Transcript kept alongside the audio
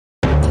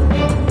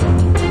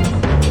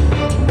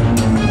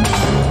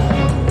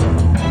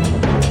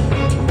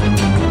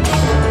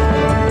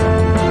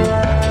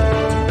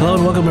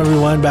Welcome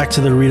everyone back to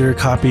the Reader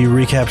Copy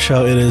Recap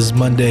Show. It is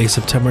Monday,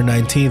 September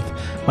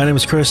 19th. My name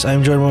is Chris.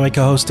 I'm joined by my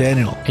co-host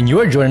Daniel. And you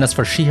are joining us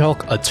for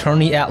She-Hulk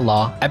Attorney at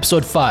Law,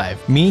 Episode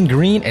 5, Mean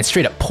Green and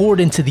Straight Up Poured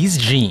Into These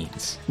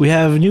Jeans. We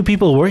have new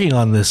people working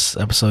on this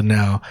episode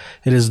now.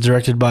 It is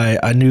directed by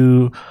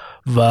Anu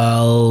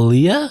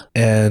Valia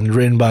and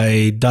written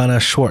by Donna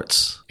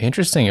Schwartz.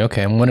 Interesting.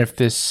 Okay, I'm wondering if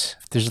there's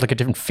like a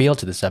different feel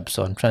to this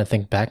episode. I'm trying to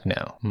think back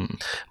now.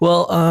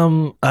 Well,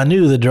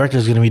 Anu, the director,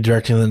 is going to be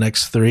directing the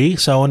next 3.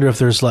 So I wonder if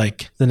there's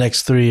like the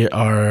next 3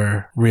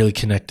 are really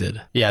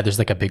connected. Yeah, there's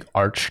like a big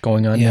arch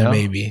going on Yeah, now.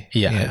 maybe.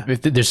 Yeah.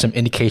 If there's some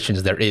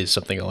indications there is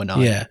something going on.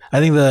 Yeah, I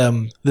think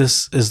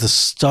this is the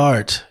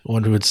start,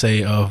 one would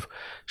say, of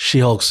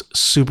She-Hulk's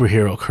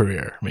superhero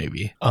career,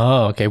 maybe.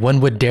 Oh, okay. One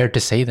would dare to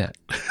say that.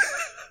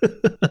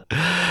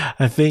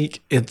 I think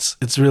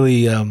it's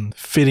really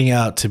fitting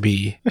out to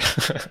be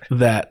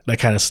that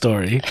kind of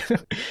story.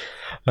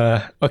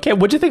 Okay,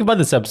 what'd you think about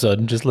this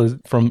episode? Just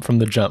from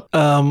the jump.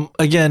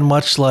 Again,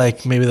 much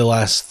like maybe the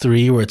last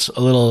 3, where it's a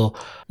little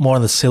more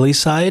on the silly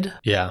side.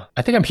 Yeah,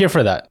 I think I'm here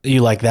for that.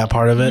 You like that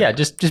part of it? Yeah,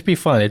 just be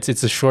fun. It's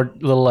a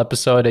short little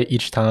episode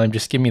each time.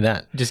 Just give me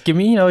that. Just give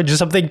me, just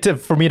something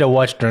for me to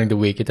watch during the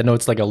week. I know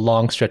it's like a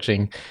long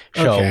stretching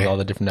show with all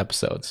the different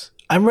episodes.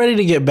 I'm ready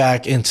to get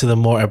back into the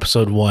more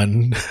episode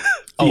 1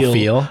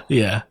 feel.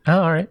 Yeah.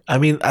 Oh, all right. I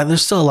mean,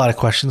 there's still a lot of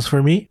questions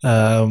for me.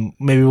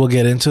 Maybe we'll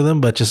get into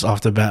them, but just off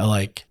the bat,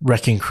 like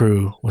Wrecking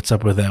Crew, what's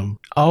up with them?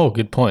 Oh,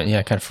 good point. Yeah,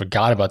 I kind of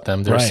forgot about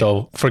them. They're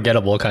so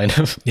forgettable, kind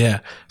of.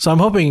 Yeah. So I'm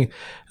hoping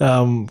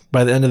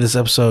by the end of this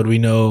episode, we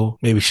know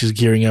maybe she's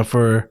gearing up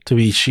to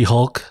be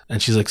She-Hulk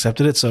and she's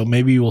accepted it. So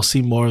maybe we'll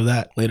see more of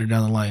that later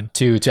down the line.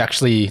 To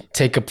actually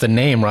take up the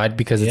name, right?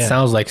 Because it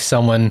sounds like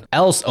someone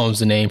else owns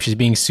the name. She's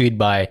being sued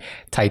by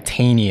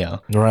Titania.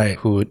 Right.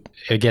 Who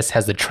I guess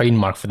has the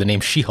trademark for the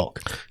name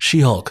She-Hulk.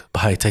 She-Hulk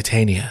by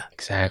Titania.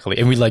 Exactly.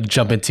 And we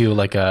jump into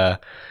like a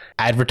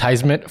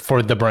advertisement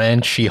for the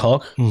brand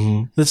She-Hulk.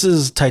 Mm-hmm. This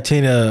is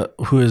Titania,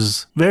 who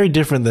is very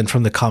different than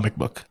from the comic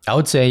book. I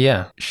would say,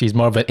 yeah. She's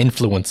more of an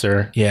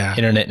influencer. Yeah.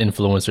 Internet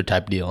influencer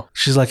type deal.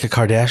 She's like a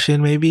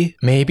Kardashian, maybe?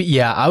 Maybe,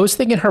 yeah. I was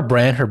thinking her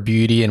brand, her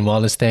beauty and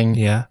wellness thing.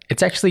 Yeah.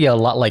 It's actually a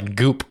lot like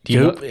Goop. Do you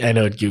know? I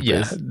know what Goop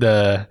is.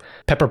 The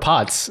Pepper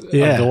Potts of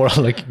the world,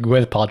 like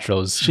Gwyneth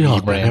Paltrow's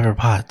She-Hulk brand. Pepper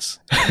Potts.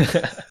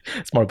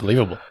 It's more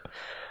believable.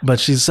 But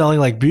she's selling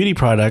like beauty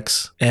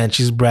products and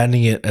she's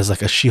branding it as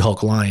like a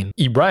She-Hulk line.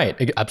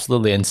 Right,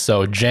 absolutely. And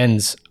so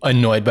Jen's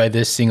annoyed by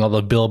this, seeing all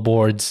the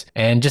billboards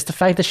and just the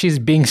fact that she's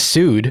being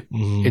sued.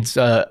 Mm-hmm. It's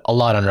a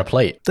lot on her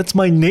plate. That's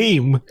my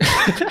name.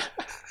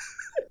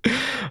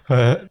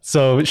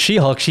 So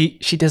She-Hulk, she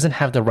doesn't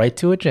have the right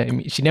to it. I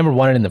mean, she never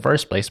wanted it in the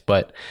first place,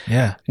 but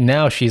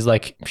now she's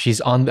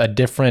on a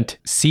different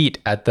seat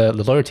at the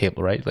lawyer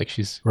table, right? Like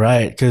she's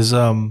right, because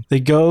they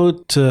go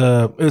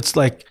to, it's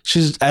like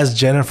she's as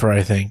Jennifer,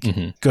 I think,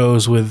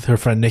 goes with her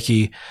friend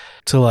Nikki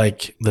to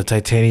like the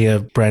Titania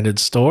branded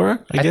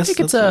store. I guess think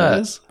it's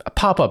a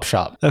pop-up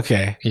shop.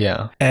 Okay,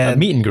 yeah, and a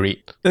meet and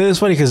greet. It's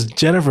funny because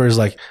Jennifer is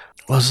like,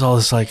 what's all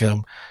this like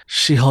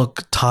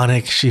She-Hulk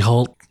tonic,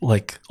 She-Hulk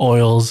like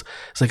oils.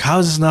 It's like, how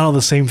is this not all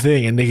the same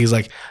thing? And Nikki's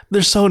like,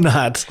 they're so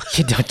not.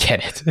 You don't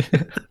get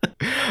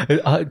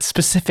it.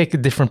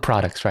 Specific different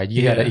products, right?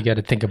 You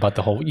gotta think about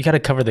the whole. You gotta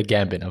cover the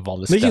gambit of all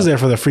this. Nikki's stuff. there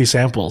for the free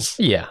samples.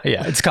 Yeah.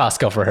 It's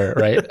Costco for her,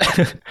 right?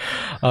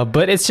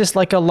 But it's just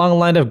like a long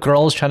line of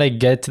girls trying to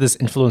get to this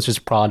influencer's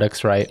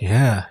products, right?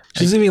 Yeah.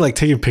 She's even like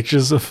taking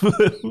pictures of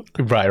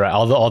right.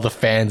 All the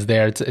fans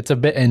there. It's a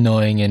bit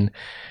annoying and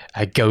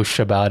gauche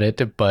about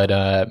it, but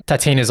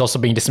Titania is also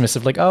being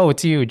dismissive, like, oh,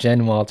 it's you,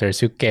 Jen Walters,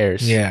 who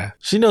cares? Yeah,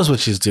 she knows what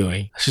she's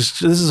doing.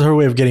 This is her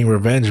way of getting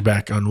revenge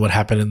back on what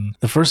happened in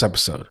the first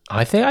episode.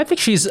 I think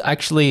she's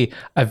actually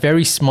a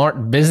very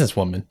smart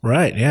businesswoman.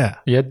 Right, yeah.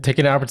 Yeah,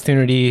 taking an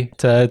opportunity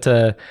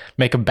to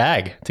make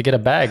to get a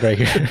bag right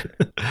here.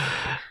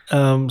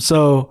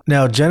 So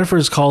now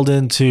Jennifer's called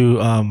into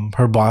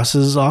her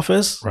boss's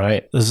office.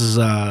 Right. This is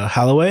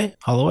Holden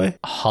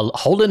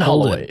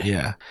Holloway.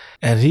 Yeah.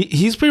 And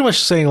he's pretty much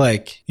saying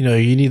like, you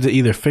need to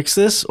either fix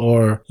this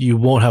or you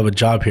won't have a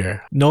job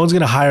here. No one's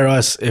going to hire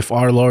us if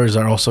our lawyers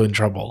are also in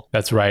trouble.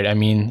 That's right. I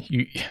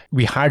mean,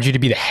 we hired you to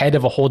be the head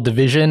of a whole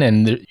division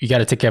and you got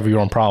to take care of your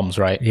own problems,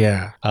 right?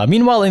 Yeah.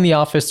 Meanwhile, in the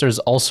office, there's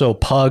also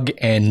Pug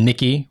and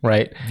Nikki,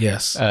 right?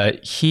 Yes.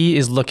 He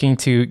is looking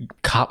to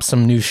cop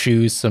some new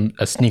shoes,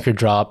 a sneaker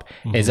drop,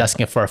 is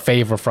asking for a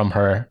favor from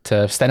her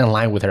to stand in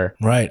line with her.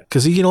 Right.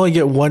 Because he can only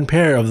get one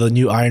pair of the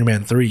new Iron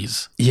Man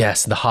 3s.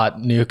 Yes, the hot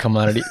new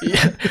commodity.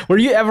 Were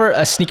you ever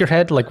a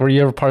sneakerhead? Like, were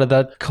you ever part of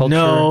that culture?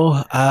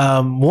 No.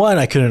 One,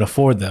 I couldn't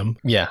afford them.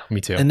 Yeah, me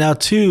too. And now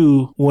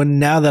two,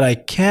 now that I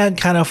can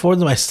kind of afford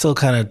them, I still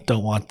kind of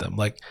don't want them.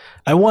 Like,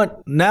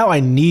 I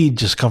need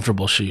just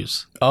comfortable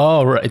shoes.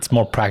 Oh, right. It's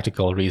more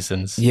practical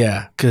reasons.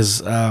 Yeah,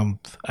 because I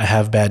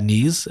have bad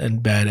knees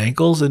and bad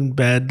ankles and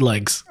bad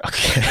legs.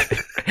 Okay.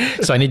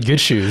 So I need good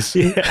shoes.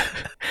 Yeah.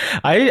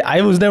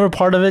 I was never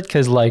part of it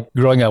because like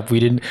growing up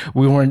we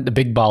weren't the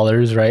big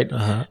ballers, right?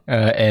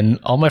 And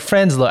all my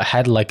friends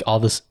had like all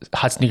this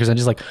hot sneakers and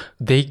just like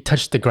they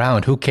touched the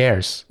ground. Who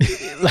cares?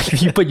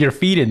 Like you put your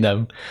feet in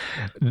them,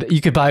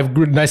 you could buy a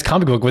nice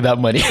comic book with that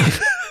money.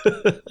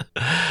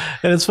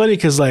 And it's funny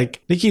because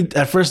like Nikki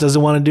at first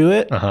doesn't want to do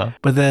it,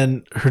 but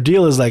then her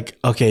deal is like,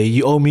 okay,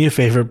 you owe me a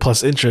favor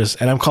plus interest,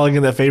 and I'm calling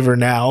in that favor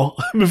now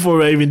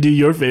before I even do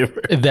your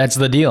favor. That's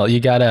the deal. You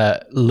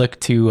gotta look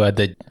to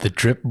the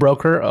drip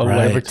broker or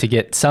whatever to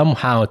get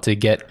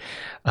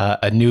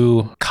a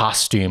new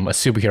costume, a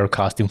superhero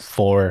costume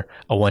for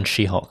a One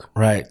She-Hulk.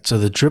 Right. So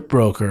the drip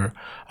broker,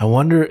 I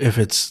wonder if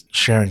it's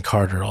Sharon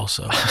Carter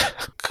also,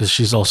 because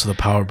she's also the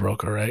power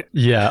broker, right?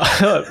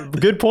 Yeah.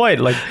 Good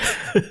point. Like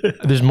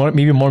there's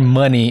maybe more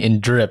money in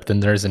drip than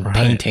there is in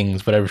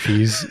paintings, whatever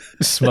she's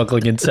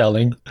smuggling and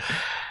selling.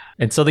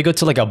 And so they go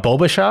to like a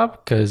boba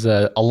shop because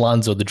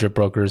Alonzo, the drip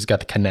broker, has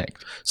got the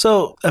connect.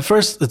 So at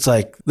first it's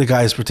like the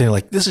guy's pretending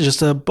like this is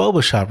just a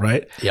boba shop,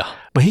 right? Yeah.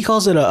 But he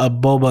calls it a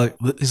boba.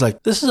 He's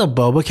like, this is a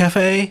boba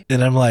cafe.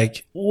 And I'm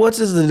like, what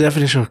is the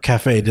definition of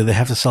cafe? Do they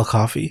have to sell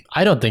coffee?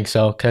 I don't think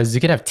so because you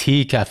can have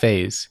tea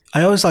cafes.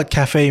 I always thought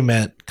cafe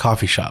meant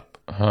coffee shop.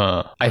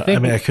 I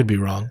mean, I could be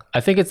wrong.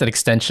 I think it's an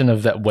extension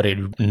of that what it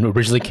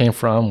originally came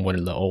from,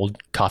 when the old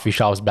coffee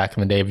shops back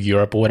in the day of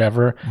Europe or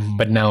whatever.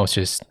 But now it's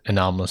just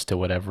anomalous to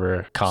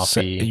whatever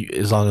coffee.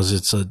 As long as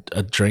it's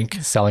a drink.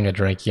 Selling a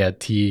drink, yeah,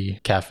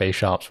 tea, cafe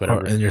shops,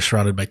 whatever. And you're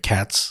surrounded by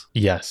cats.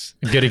 Yes,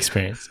 good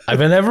experience. I've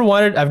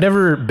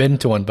never been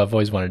to one, but I've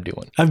always wanted to do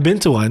one. I've been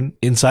to one,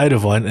 inside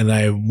of one, and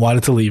I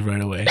wanted to leave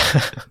right away.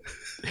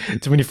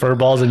 Too many fur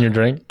balls in your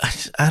drink?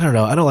 I don't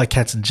know. I don't like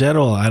cats in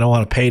general. I don't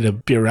want to pay to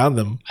be around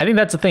them. I think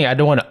that's the thing. I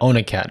don't want to own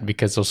a cat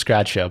because they'll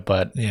scratch you,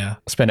 but yeah,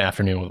 I'll spend an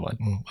afternoon with one.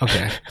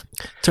 Okay.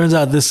 Turns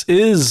out this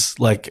is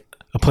like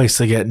a place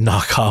to get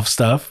knockoff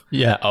stuff.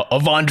 Yeah,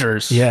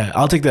 Avengers. Yeah,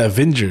 I'll take the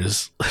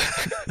Avengers.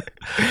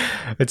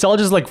 It's all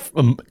just like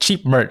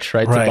cheap merch,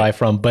 right, to buy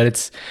from.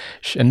 But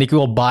Nikki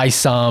will buy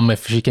some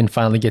if she can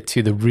finally get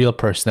to the real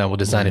person that will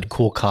design a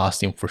cool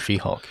costume for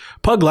She-Hulk.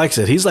 Pug likes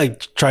it. He's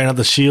like trying out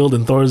the shield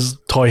and Thor's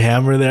toy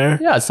hammer there.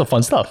 Yeah, it's still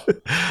fun stuff.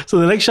 So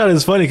the next shot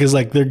is funny because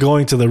like they're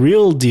going to the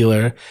real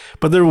dealer,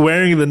 but they're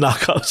wearing the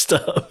knockoff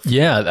stuff.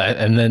 Yeah,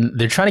 and then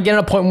they're trying to get an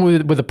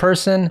appointment with a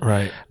person,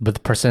 right? But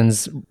the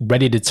person's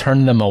ready to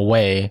turn them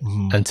away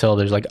until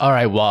there's like, all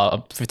right, well, a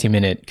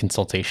 15-minute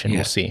consultation.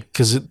 We'll see.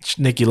 Because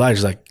Nikki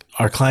lies like,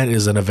 our client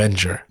is an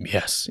Avenger.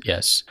 Yes.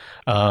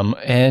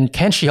 And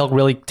can She-Hulk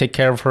really take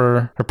care of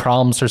her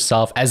problems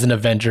herself as an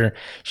Avenger?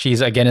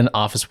 She's again in the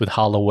office with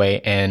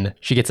Holloway, and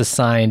she gets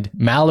assigned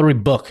Mallory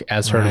Book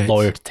as her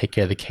lawyer to take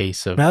care of the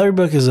case. Mallory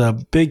Book is a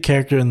big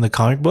character in the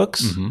comic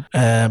books,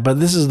 but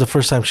this is the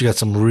first time she got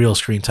some real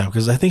screen time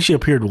because I think she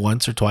appeared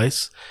once or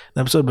twice in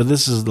the episode, but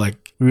this is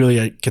like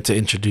really I get to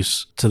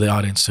introduce to the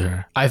audience to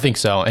her. I think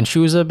so. And she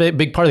was a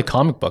big part of the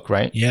comic book,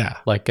 right? Yeah.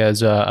 Like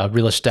as a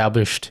real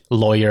established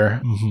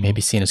lawyer,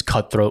 maybe seen as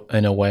cutthroat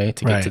in a way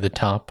to get to the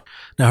top.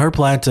 Now, her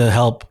plan to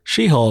help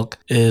She-Hulk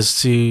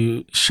is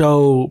to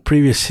show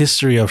previous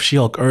history of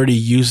She-Hulk already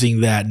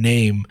using that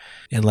name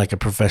in like a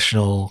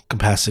professional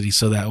capacity.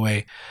 So that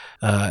way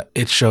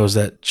it shows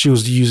that she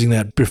was using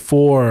that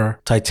before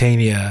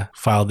Titania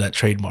filed that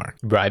trademark.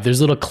 Right.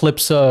 There's little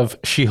clips of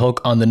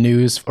She-Hulk on the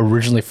news,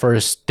 originally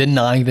first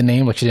denying the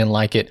name, like she didn't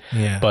like it,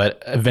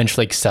 but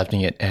eventually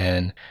accepting it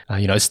and,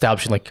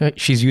 establishing like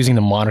she's using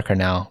the moniker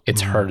now.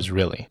 It's hers,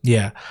 really.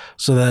 Yeah.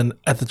 So then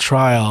at the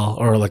trial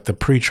or like the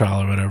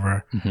pre-trial or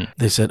whatever,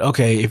 they said,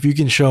 okay, if you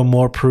can show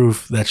more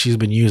proof that she's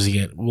been using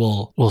it,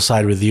 we'll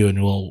side with you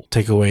and we'll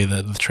take away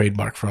the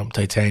trademark from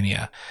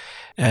Titania.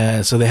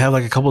 And so they have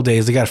like a couple of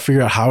days. They got to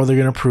figure out how they're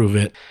going to prove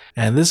it.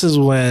 And this is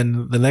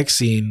when the next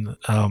scene,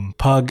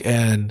 Pug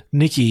and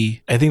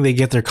Nikki, I think they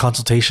get their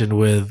consultation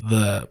with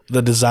the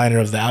designer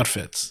of the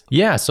outfits.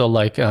 Yeah. So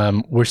like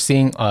we're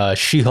seeing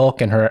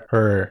She-Hulk and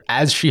her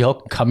as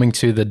She-Hulk coming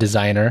to the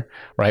designer,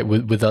 right?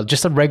 With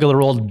just a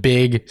regular old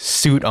big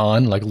suit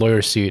on, like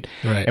lawyer suit.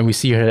 Right. And we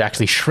see her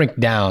actually shrink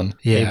down,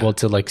 able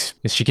to like,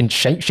 she can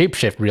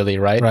shapeshift really,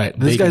 right? Right.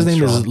 This guy's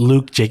name is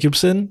Luke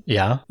Jacobson.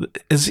 Yeah.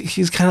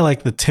 He's kind of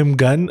like the Tim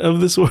Gunn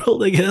of this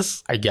world, I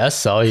guess. I guess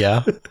so,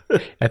 yeah.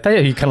 I thought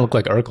he kind of looked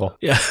like Urkel.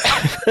 Yeah.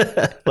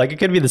 Like it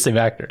could be the same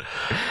actor.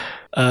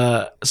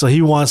 So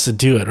he wants to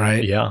do it,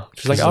 right? Yeah.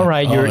 She's like, all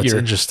right, you're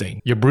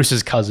interesting. You're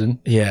Bruce's cousin.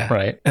 Yeah.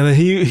 Right. And then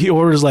he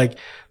orders like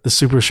the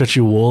super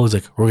stretchy wool. He's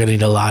like, we're gonna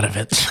need a lot of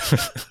it.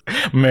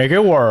 Make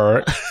it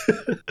work.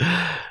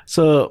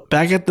 So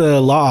back at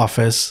the law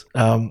office,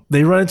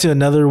 they run into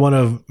another one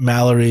of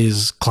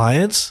Mallory's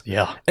clients.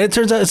 Yeah. And it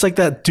turns out it's like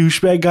that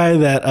douchebag guy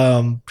that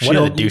one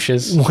of the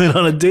douches went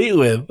on a date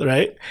with,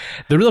 right?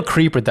 The real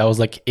creeper that was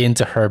like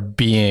into her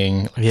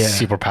being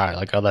super powered.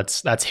 Like, oh,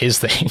 that's his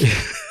thing.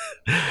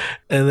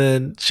 And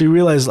then she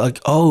realized like,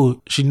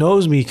 oh, she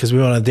knows me because we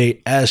went on a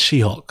date as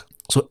She-Hulk.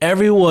 So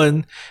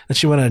everyone that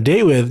she went on a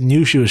date with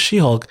knew she was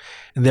She-Hulk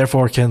and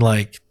therefore can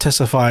like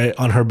testify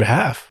on her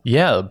behalf.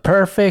 Yeah,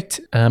 perfect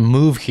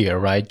move here,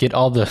 right? Get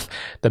all the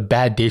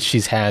bad dates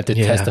she's had to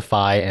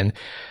testify, and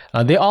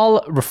they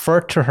all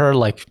refer to her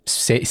like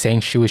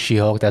saying she was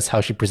She-Hulk. That's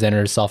how she presented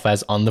herself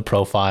as on the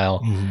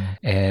profile,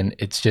 and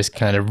it's just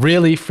kind of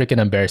really freaking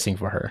embarrassing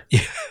for her.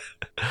 Yeah.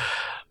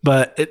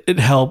 But it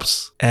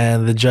helps,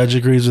 and the judge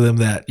agrees with him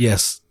that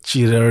yes,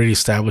 she had already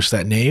established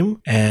that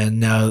name, and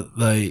now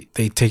they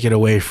take it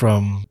away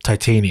from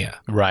Titania.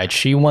 Right,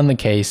 she won the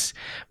case,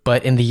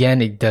 but in the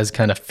end, it does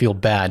kind of feel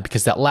bad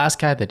because that last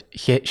guy that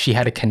she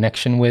had a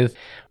connection with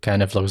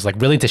kind of was like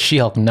really to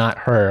She-Hulk, not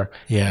her.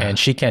 Yeah. And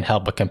she can't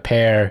help but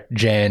compare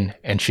Jen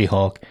and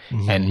She-Hulk,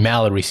 and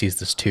Mallory sees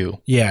this too.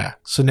 Yeah.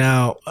 So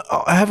now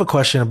I have a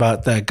question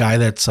about that guy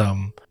that's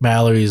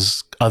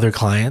Mallory's other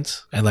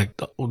client, and like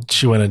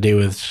she went on a date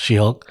with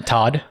She-Hulk.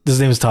 Todd? His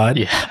name is Todd?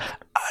 Yeah.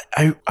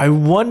 I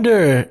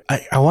wonder,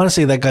 I want to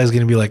say that guy's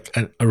going to be like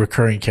a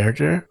recurring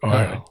character or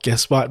a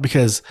guest spot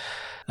because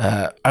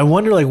I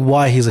wonder like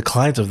why he's a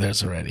client of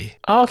theirs already.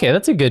 Oh, okay,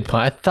 that's a good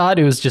point. I thought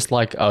it was just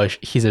like, oh,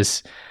 he's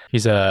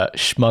a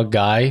schmug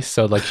guy,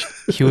 so like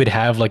he would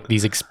have like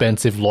these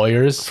expensive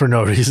lawyers For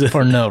no reason.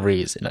 for no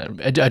reason,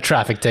 a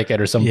traffic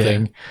ticket or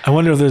something. Yeah. I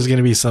wonder if there's going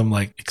to be some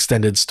like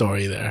extended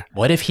story there.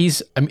 What if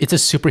it's a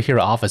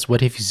superhero office?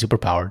 What if he's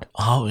superpowered?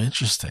 Oh,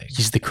 interesting.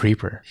 He's the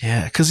creeper.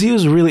 Yeah, because he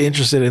was really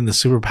interested in the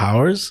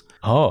superpowers.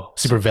 Oh,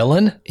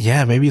 supervillain?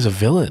 Yeah, maybe he's a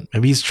villain.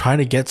 Maybe he's trying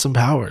to get some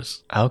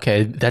powers.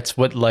 Okay, that's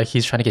what like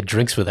he's trying to get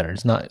drinks with her.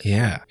 It's not.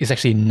 Yeah. He's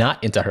actually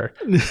not into her.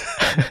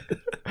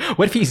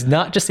 What if he's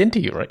not just into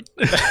you, right?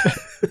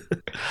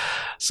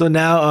 So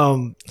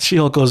now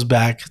She-Hulk goes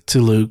back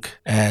to Luke,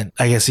 and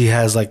I guess he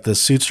has like the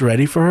suits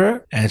ready for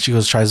her, and she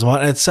goes tries them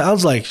on, and it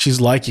sounds like she's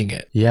liking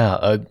it.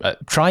 Yeah,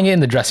 trying it in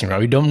the dressing room.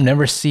 We don't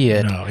never see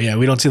it. No, yeah,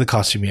 we don't see the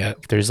costume yet.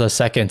 There's a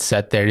second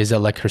set there. Is it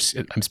like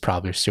it's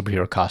probably her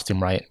superhero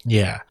costume, right?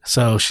 Yeah,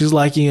 so she's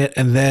liking it,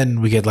 and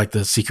then we get like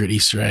the secret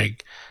Easter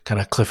egg kind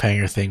of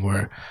cliffhanger thing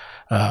where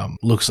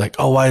Luke's like,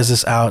 oh, why is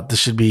this out? This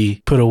should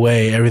be put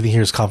away. Everything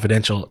here is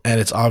confidential. And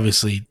it's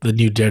obviously the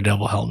new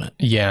Daredevil helmet.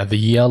 Yeah, the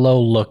yellow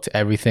looked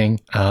everything.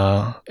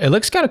 It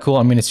looks kind of cool.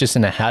 I mean, it's just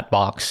in a hat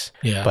box.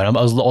 Yeah. But I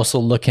was also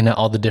looking at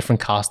all the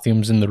different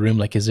costumes in the room.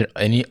 Like, is there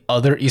any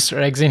other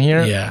Easter eggs in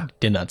here? Yeah.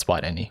 Did not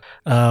spot any.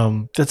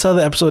 That's how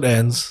the episode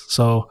ends.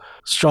 So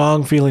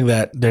strong feeling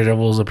that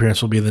Daredevil's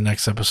appearance will be in the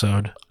next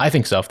episode. I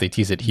think so if they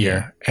tease it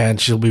here. And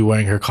she'll be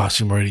wearing her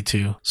costume already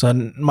too. So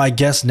my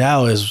guess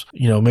now is,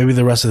 maybe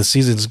the rest of the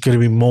season is going to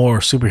be more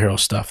superhero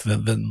stuff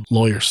than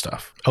lawyer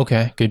stuff.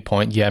 Okay, good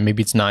point. Yeah,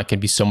 maybe it's not going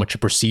to be so much a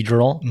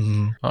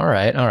procedural. All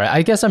right.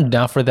 I guess I'm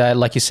down for that.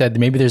 Like you said,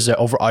 maybe there's an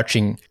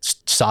overarching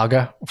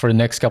saga for the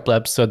next couple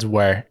episodes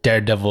where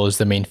Daredevil is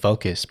the main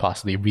focus,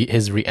 possibly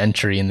his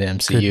re-entry in the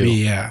MCU. Could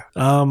be, yeah.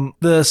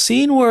 The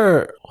scene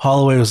where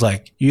Holloway was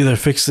like, you either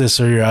fix this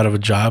or you're out of a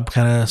job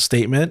kind of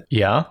statement.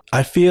 Yeah.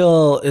 I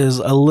feel is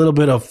a little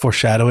bit of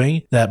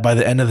foreshadowing that by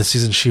the end of the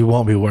season, she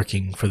won't be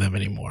working for them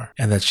anymore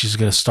and that she's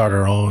going to start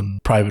her own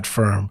private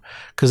firm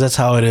because that's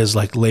how it is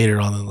like later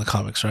on in the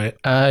comics, right?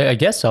 I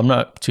guess so. I'm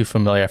not too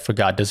familiar. I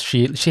forgot. Does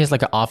she has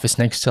like an office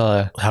next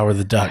to Howard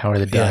the Duck.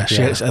 Yeah.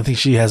 I think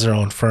she has her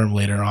own firm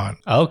later on.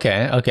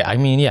 Okay. I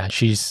mean, yeah,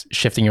 she's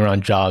shifting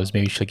around jobs.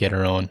 Maybe she'll get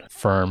her own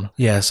firm.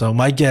 Yeah. So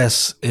my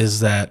guess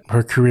is that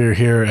her career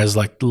here as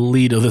like the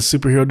lead of the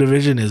superhero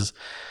division is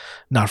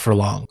not for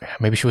long.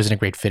 Maybe she wasn't a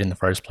great fit in the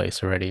first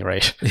place already,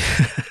 right?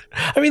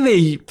 I mean,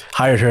 they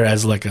hired her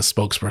as like a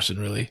spokesperson,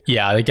 really.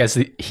 Yeah, I guess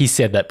he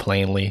said that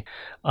plainly.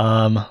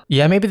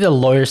 Yeah, maybe the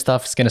lawyer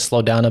stuff is going to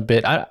slow down a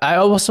bit. I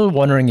also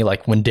wondering,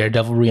 like, when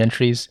Daredevil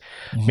re-entries,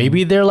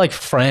 maybe they're like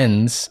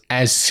friends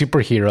as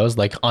superheroes,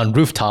 like on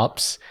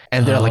rooftops,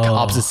 and they're like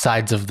opposite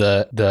sides of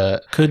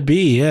the Could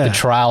be, yeah. the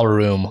trial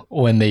room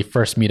when they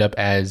first meet up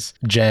as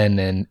Jen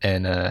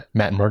and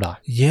Matt Murdock.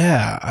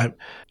 Yeah,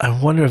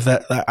 I wonder if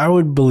I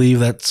would believe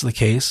that's the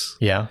case.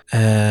 Yeah.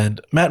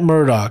 And Matt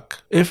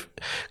Murdock,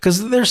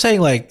 because they're saying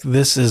like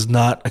this is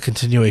not a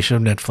continuation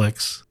of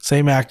Netflix,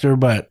 same actor,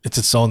 but it's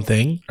its own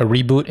thing. A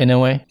reboot in a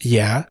way.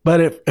 Yeah,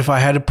 but if I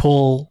had to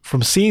pull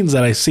from scenes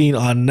that I've seen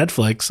on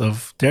Netflix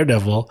of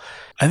Daredevil,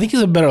 I think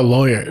he's a better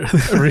lawyer.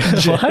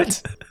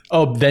 What?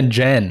 Oh, then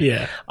Jen.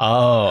 Yeah.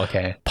 Oh,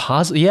 okay.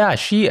 Yeah,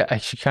 she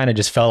kind of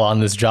just fell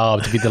on this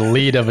job to be the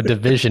lead of a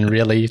division,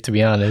 really, to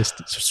be honest.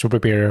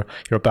 Superhero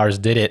powers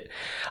did it.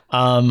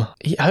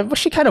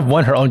 She kind of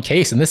won her own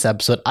case in this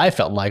episode. I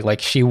felt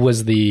like she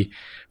was the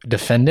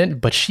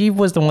defendant, but she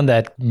was the one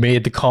that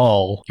made the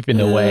call in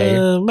a way.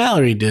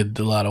 Mallory did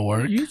a lot of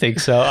work. You think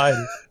so?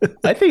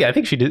 I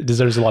think she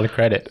deserves a lot of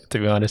credit, to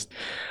be honest.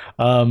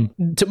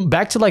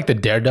 Back to like the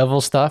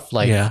Daredevil stuff.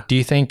 Like, do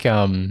you think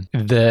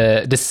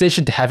the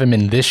decision to have him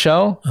in this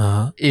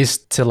show is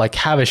to like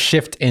have a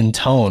shift in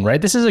tone?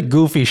 Right, this is a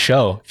goofy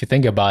show if you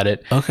think about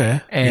it.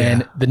 Okay,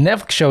 and the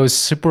Netflix show is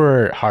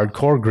super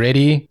hardcore,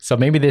 gritty. So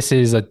maybe this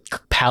is a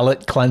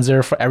palate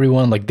cleanser for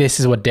everyone. Like, this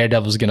is what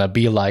Daredevil's gonna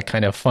be like,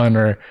 kind of fun,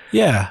 or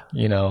Yeah.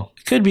 you know,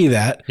 It could be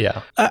that.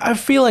 yeah. I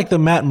feel like the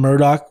Matt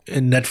Murdock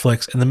in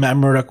Netflix and the Matt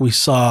Murdock we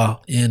saw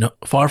in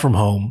Far From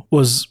Home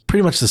was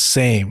pretty much the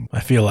same. I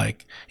feel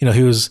like, you know,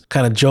 he was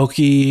kind of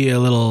jokey, a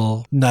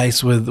little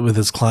nice with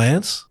his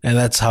clients, and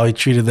that's how he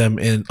treated them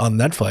on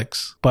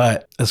Netflix.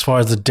 But as far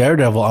as the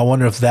Daredevil, I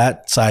wonder if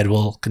that side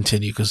will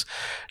continue, because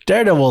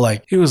Daredevil,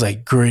 like, he was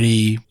like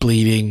gritty,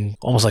 bleeding,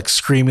 almost like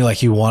screaming like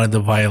he wanted the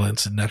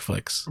violence in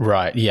Netflix.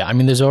 Right. Yeah. I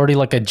mean, there's already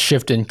like a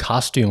shift in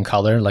costume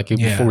color. Like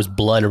Yeah. before it was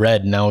blood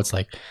red. Now it's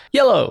like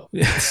yellow,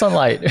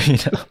 sunlight. You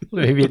know,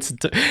 maybe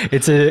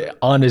it's a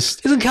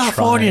honest. He's in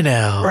California try.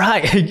 now.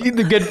 Right.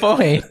 The good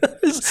point.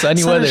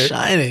 Sunny Sun weather. is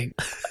shining.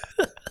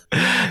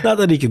 Not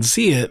that he can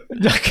see it.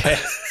 Okay.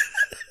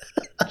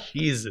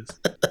 Jesus.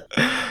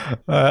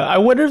 I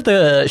wonder if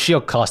the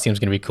Shield costume is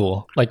going to be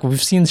cool. Like,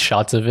 we've seen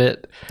shots of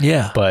it,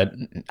 Yeah. but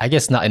I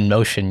guess not in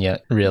motion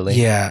yet, really.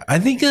 Yeah, I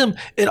think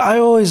I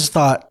always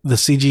thought the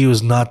CG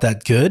was not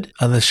that good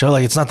on the show.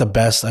 Like, it's not the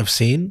best I've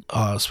seen,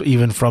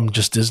 even from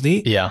just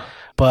Disney. Yeah.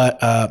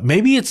 But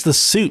maybe it's the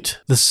suit.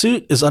 The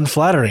suit is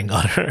unflattering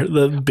on her.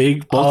 The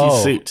big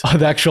bulky suit. Oh,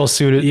 the actual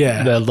suit.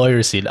 Yeah. The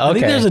lawyer suit. Okay. I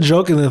think there's a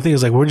joke in the thing.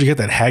 Is like, where'd you get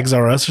that? Hags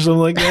R Us or something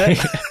like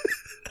that?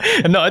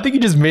 No, I think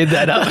you just made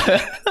that up. I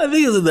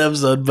think it's in the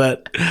episode,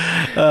 but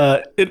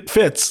it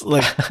fits.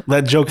 Like,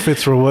 that joke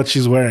fits for what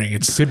she's wearing.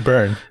 Good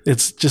burn.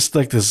 It's just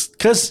like this,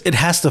 because it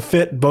has to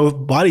fit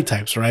both body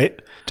types, right?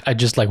 I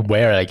just like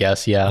wear it, I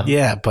guess. Yeah.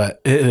 Yeah,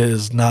 but it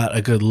is not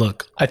a good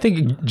look. I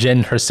think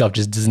Jen herself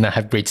just does not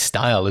have great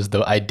style is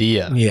the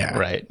idea. Yeah.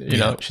 Right. You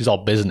know, she's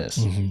all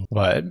business.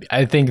 But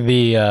I think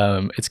the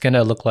it's going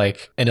to look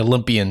like an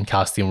Olympian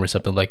costume or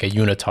something, like a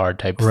unitard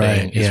type thing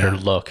Right, is yeah. her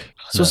look.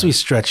 It's supposed to be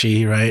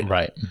stretchy, right?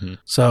 Right.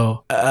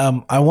 So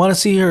I want to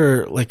see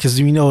her, like, because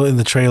you know in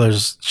the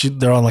trailers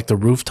they're on like the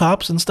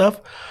rooftops and stuff.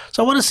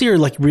 So I want to see her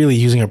like really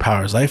using her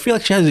powers. I feel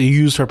like she hasn't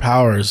used her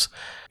powers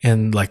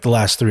in like the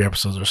last 3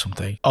 episodes or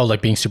something. Oh,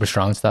 like being super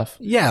strong and stuff?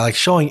 Yeah, like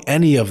showing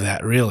any of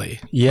that really.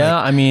 Yeah,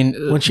 I mean,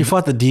 When she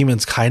fought the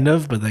demons, kind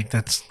of, but like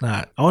that's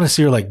not. I want to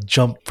see her like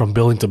jump from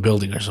building to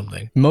building or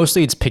something.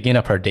 mostly it's picking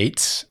up her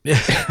dates,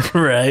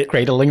 Right.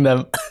 cradling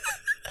them.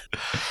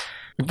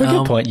 But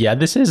good point. Yeah,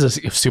 this is a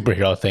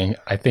superhero thing.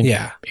 I think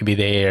Yeah. maybe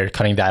they are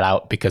cutting that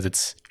out because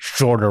it's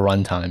shorter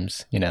run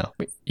times, you know?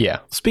 Yeah.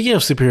 Speaking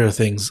of superhero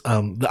things,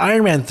 the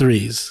Iron Man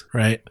 3s,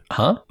 right?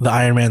 Huh? The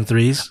Iron Man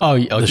 3s. Oh,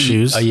 the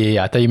shoes. Oh,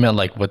 yeah. I thought you meant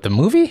like what, the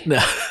movie?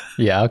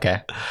 Yeah,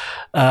 okay.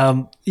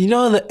 You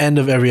know, at the end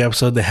of every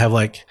episode, they have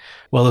like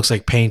what looks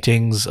like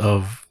paintings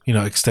of, you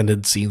know,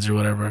 extended scenes or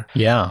whatever.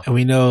 Yeah. And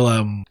we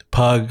know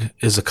Pug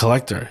is a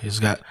collector. He's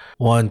got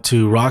 1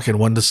 to rock and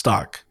 1 to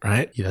stock,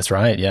 right? Yeah, that's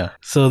right. Yeah.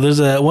 So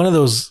there's one of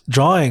those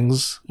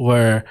drawings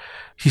where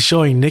he's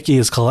showing Nikki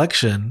his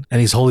collection and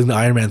he's holding the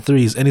Iron Man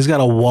 3s and he's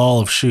got a wall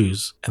of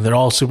shoes and they're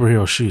all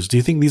superhero shoes. Do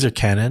you think these are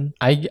canon?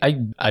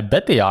 I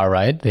bet they are,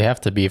 right? They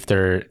have to be if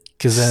they're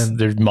Because then,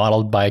 they're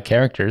modeled by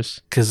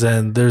characters.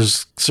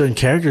 there's certain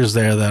characters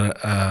there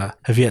that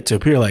have yet to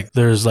appear. Like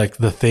there's like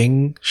the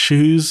Thing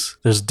shoes,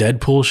 there's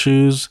Deadpool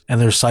shoes, and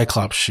there's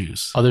Cyclops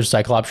shoes. Other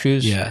Cyclops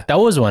shoes? Yeah. That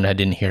was one I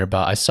didn't hear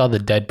about. I saw the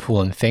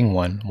Deadpool and Thing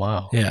one.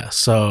 Wow. Yeah,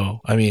 so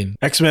I mean,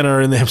 X-Men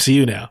are in the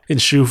MCU now in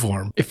shoe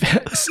form. If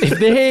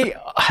they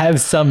have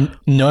some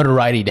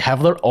notoriety to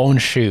have their own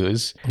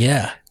shoes,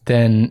 Yeah,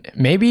 then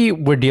maybe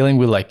we're dealing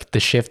with like the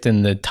shift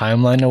in the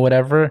timeline or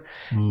whatever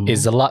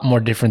is a lot more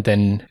different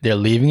than they're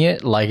leaving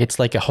it. Like it's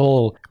like a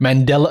whole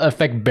Mandela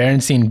effect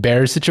Berenstein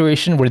Bear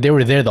situation where they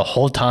were there the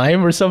whole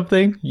time or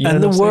something. You know and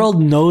what the I'm saying?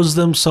 world knows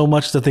them so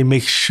much that they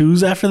make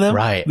shoes after them.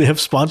 Right. They have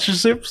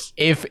sponsorships.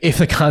 If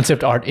the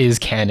concept art is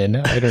canon,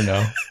 I don't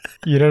know.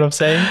 You know what I'm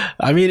saying?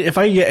 I mean, if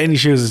I could get any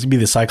shoes, it'd be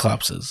the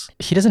Cyclopses.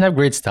 He doesn't have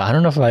great style. I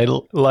don't know if I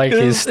like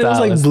his It style. was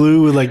like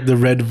blue with like the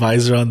red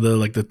visor on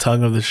the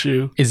tongue of the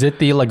shoe. Is it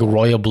the like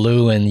royal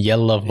blue and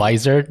yellow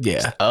visor?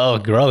 Yeah. Oh,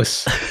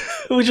 gross.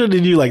 Which one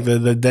did you like?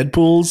 The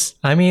Deadpools?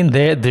 I mean,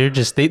 they're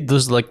just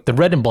those like the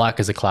red and black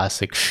is a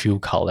classic shoe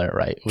color,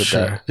 right? With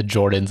Sure. the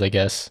Jordans, I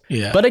guess.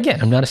 Yeah. But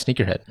again, I'm not a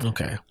sneakerhead.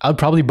 Okay. I'd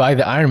probably buy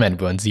the Iron Man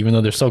ones, even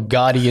though they're so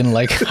gaudy and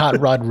like hot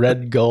rod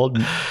red gold.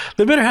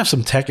 They better have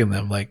some tech in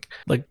them. Like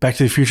Back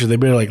to the Future, they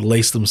better like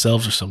lace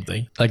themselves or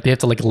something. Like they have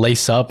to like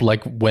lace up,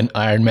 like when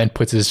Iron Man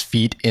puts his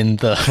feet in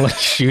the like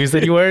shoes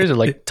that he wears, or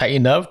like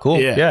tighten up. Cool.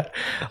 Yeah.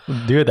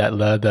 Yeah. Do that.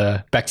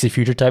 The Back to the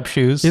Future type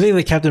shoes. Do you think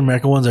the Captain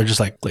America ones are just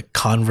like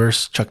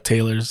Converse, Chuck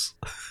Taylors?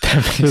 That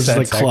makes It's sense,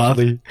 like cloth.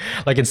 actually.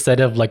 Like instead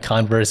of like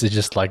Converse, it's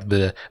just like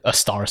a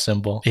star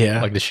symbol.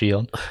 Yeah. Like the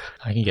shield.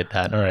 I can get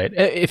that. All right.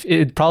 If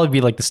it'd probably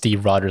be like the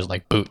Steve Rogers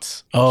like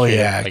boots. Oh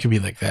yeah, like- it could be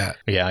like that.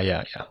 Yeah.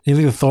 You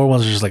think the Thor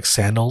ones are just like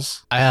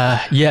sandals?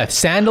 Yeah.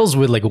 Sandals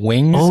with like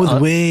wings. Oh,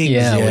 with wings,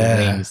 Yeah, yeah.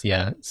 with wings.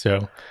 Yeah.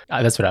 So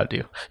that's what I would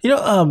do. You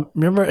know,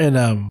 remember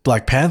in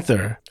Black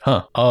Panther,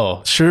 Huh.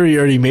 Oh. Shuri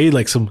already made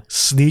like some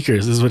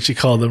sneakers, is what she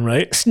called them,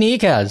 right?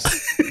 Sneakers.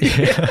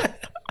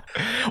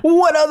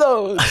 What are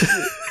those?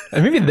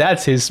 And maybe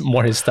that's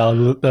more his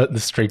style, the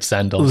straight The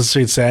sandals.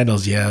 straight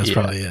sandals, yeah, that's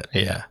probably it.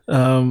 Yeah.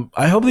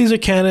 I hope these are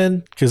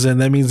canon, because then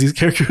that means these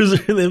characters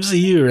are in the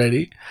MCU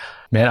already.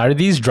 Man, are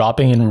these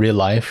dropping in real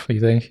life,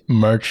 you think?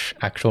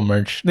 Actual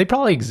merch? They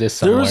probably exist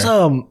somewhere.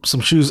 There was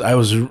some shoes I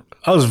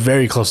was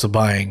very close to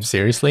buying.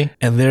 Seriously?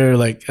 And they're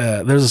like,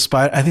 I think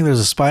there's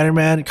a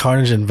Spider-Man,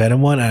 Carnage, and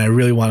Venom one, and I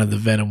really wanted the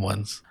Venom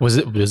ones. What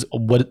did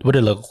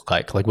it look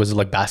like? Like, was it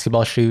like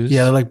basketball shoes?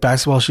 Yeah, they're like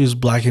basketball shoes,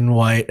 black and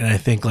white, and I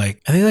think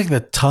like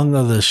the tongue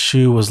of the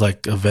shoe was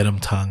like a Venom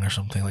tongue or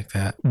something like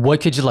that. What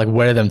could you like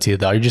wear them to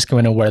though? Are you just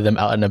going to wear them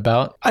out and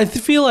about? I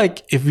feel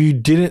like if you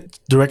didn't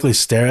directly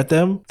stare at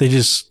them, they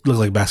just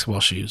look like basketball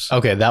shoes.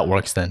 Okay, that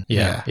works then.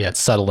 Yeah, it's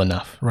subtle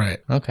enough. Right.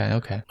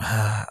 Okay.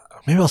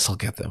 Maybe I'll still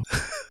get them.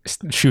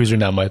 Shoes are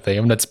not my thing.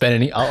 I'm not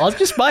spending any. I'll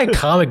just buy a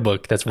comic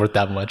book that's worth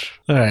that much.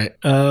 All right.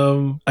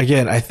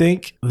 Again, I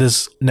think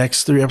this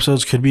next 3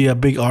 episodes could be a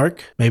big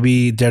arc.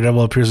 Maybe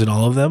Daredevil appears in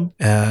all of them.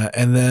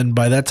 And then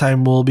by that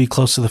time, we'll be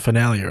close to the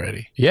finale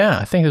already. Yeah,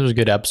 I think it was a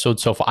good episode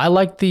so far. I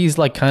like these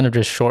like kind of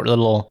just short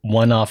little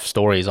one-off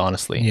stories,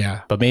 honestly. Yeah.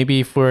 But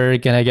maybe if we're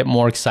going to get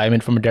more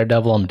excitement from a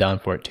Daredevil, I'm down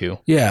for it too.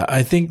 Yeah,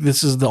 I think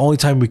this is the only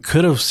time we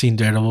could have seen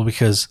Daredevil,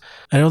 because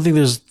I don't think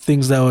there's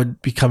things that would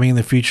be coming in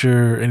the future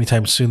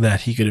anytime soon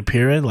that he could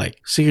appear in. Like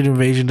Secret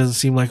Invasion doesn't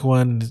seem like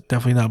one.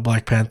 Definitely not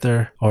Black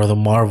Panther or the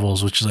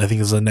Marvels, which I think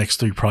is the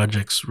next 3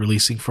 projects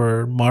releasing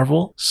for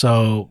Marvel.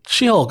 So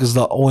She-Hulk is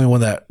the only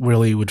one that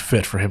really would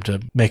fit for him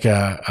to make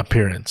a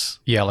appearance.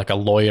 Yeah, like a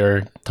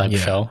lawyer type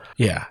show.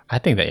 Yeah. I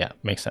think that,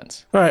 makes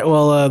sense. All right.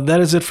 Well, that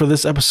is it for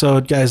this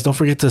episode, guys. Don't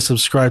forget to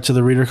subscribe to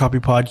the Reader Copy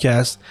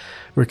Podcast.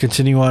 We're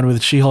continuing on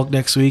with She-Hulk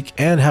next week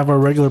and have our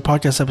regular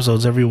podcast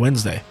episodes every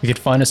Wednesday. You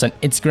can find us on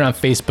Instagram,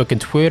 Facebook,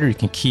 and Twitter. You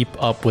can keep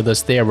up with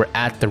us there. We're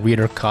at the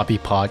Reader Copy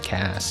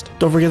Podcast.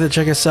 Don't forget to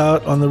check us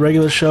out on the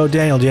regular show.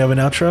 Daniel, do you have an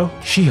outro?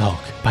 She-Hulk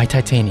by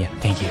Titania.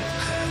 Thank you.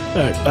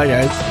 All right. Bye,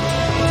 guys.